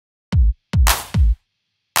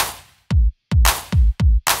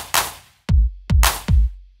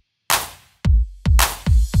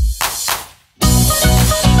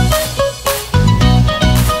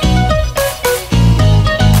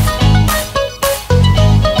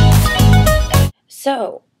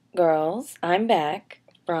So, girls, I'm back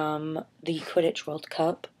from the Quidditch World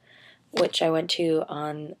Cup, which I went to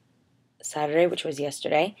on Saturday, which was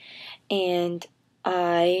yesterday, and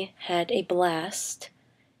I had a blast,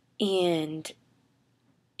 and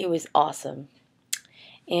it was awesome.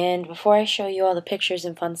 And before I show you all the pictures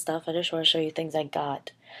and fun stuff, I just want to show you things I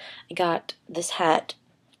got. I got this hat,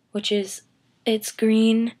 it's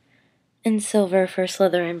green and silver for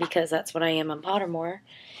Slytherin because that's what I am on Pottermore.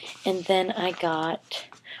 And then I got,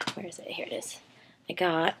 where is it? Here it is. I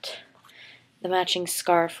got the matching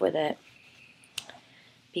scarf with it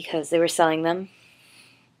because they were selling them.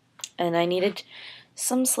 And I needed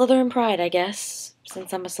some Slytherin pride, I guess,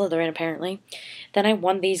 since I'm a Slytherin apparently. Then I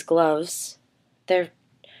won these gloves.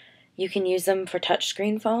 You can use them for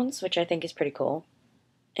touchscreen phones, which I think is pretty cool.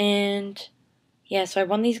 And yeah, so I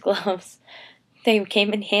won these gloves. They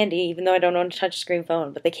came in handy, even though I don't own a touchscreen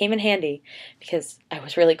phone, but they came in handy because I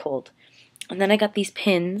was really cold. And then I got these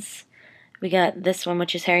pins. We got this one,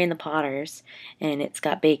 which is Harry and the Potters, and it's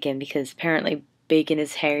got bacon because apparently bacon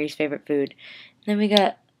is Harry's favorite food. And then we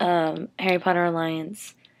got Harry Potter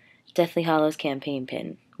Alliance Deathly Hallows campaign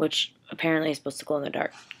pin, which apparently is supposed to glow in the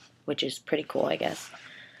dark, which is pretty cool, I guess.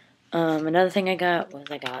 Another thing I got was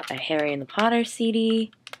a Harry and the Potter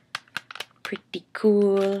CD. Pretty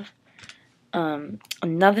cool.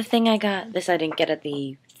 Another thing I got, this I didn't get at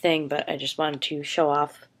the thing, but I just wanted to show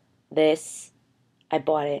off this. I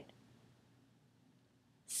bought it.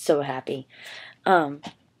 So happy.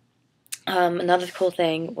 Another cool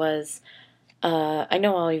thing was, I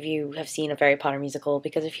know all of you have seen a Harry Potter musical,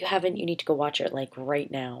 because if you haven't, you need to go watch it, like,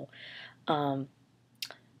 right now.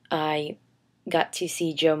 I got to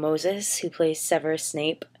see Joe Moses, who plays Severus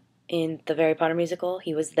Snape in the Harry Potter musical.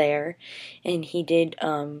 He was there, and he did,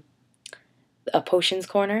 a potions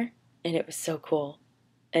corner, and it was so cool.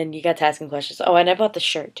 And you got to ask him questions. Oh, and I bought the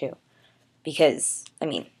shirt, too. Because, I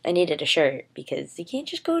needed a shirt, because you can't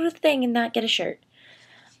just go to the thing and not get a shirt.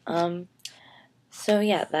 So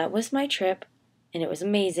yeah, that was my trip, and it was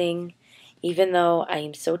amazing, even though I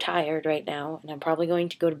am so tired right now, and I'm probably going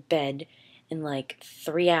to go to bed in like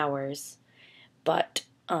 3 hours. But,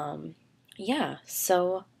 yeah,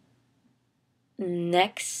 so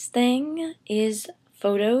next thing is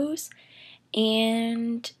photos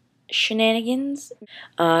and shenanigans.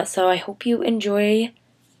 So I hope you enjoy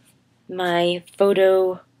my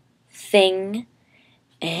photo thing,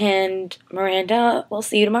 and Miranda, we'll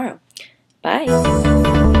see you tomorrow. Bye.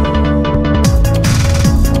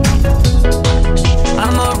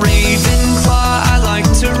 I'm a Ravenclaw, I like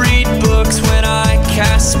to read books. When I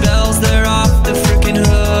cast spells, they're off the freaking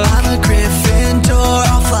hook. I'm a Gryffindor,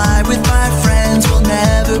 I'll fly with my friends. We'll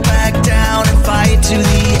never back down and fight to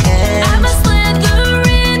the end. I'm a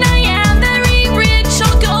Slytherin, I am very rich.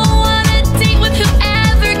 I'll go on a date with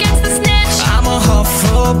whoever gets the snitch. I'm a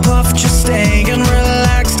Hufflepuff, just staying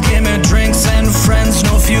relaxed. Give me drinks and friends,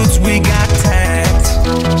 no feuds, we got tact.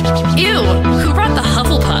 Ew, who brought the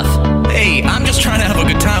Hufflepuff? Hey, I'm just trying to have a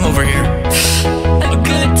good time over here. A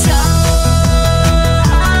good time.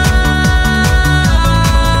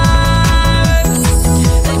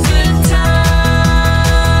 A good time.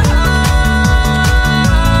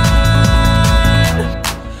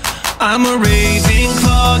 I'm a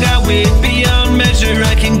Ravenclaw, got wit beyond measure.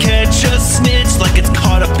 I can catch a snitch like it's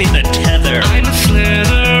caught up in a tether. I'm a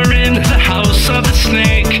Slytherin, the house of the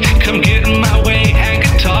snake. Come get in my way and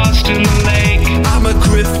get tossed in the lake. I'm a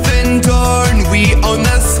Gryffindor and we own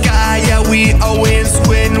the sky. Yeah, we always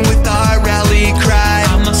win with our rally cry.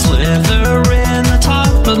 I'm a Slytherin, the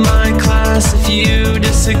top of my class. If you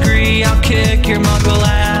disagree, I'll kick your muggle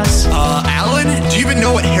ass. Alan, do you even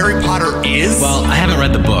know what Harry Potter is? Well, I haven't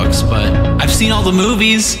read the books, but I've seen all the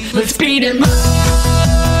movies. Let's beat him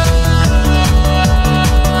up.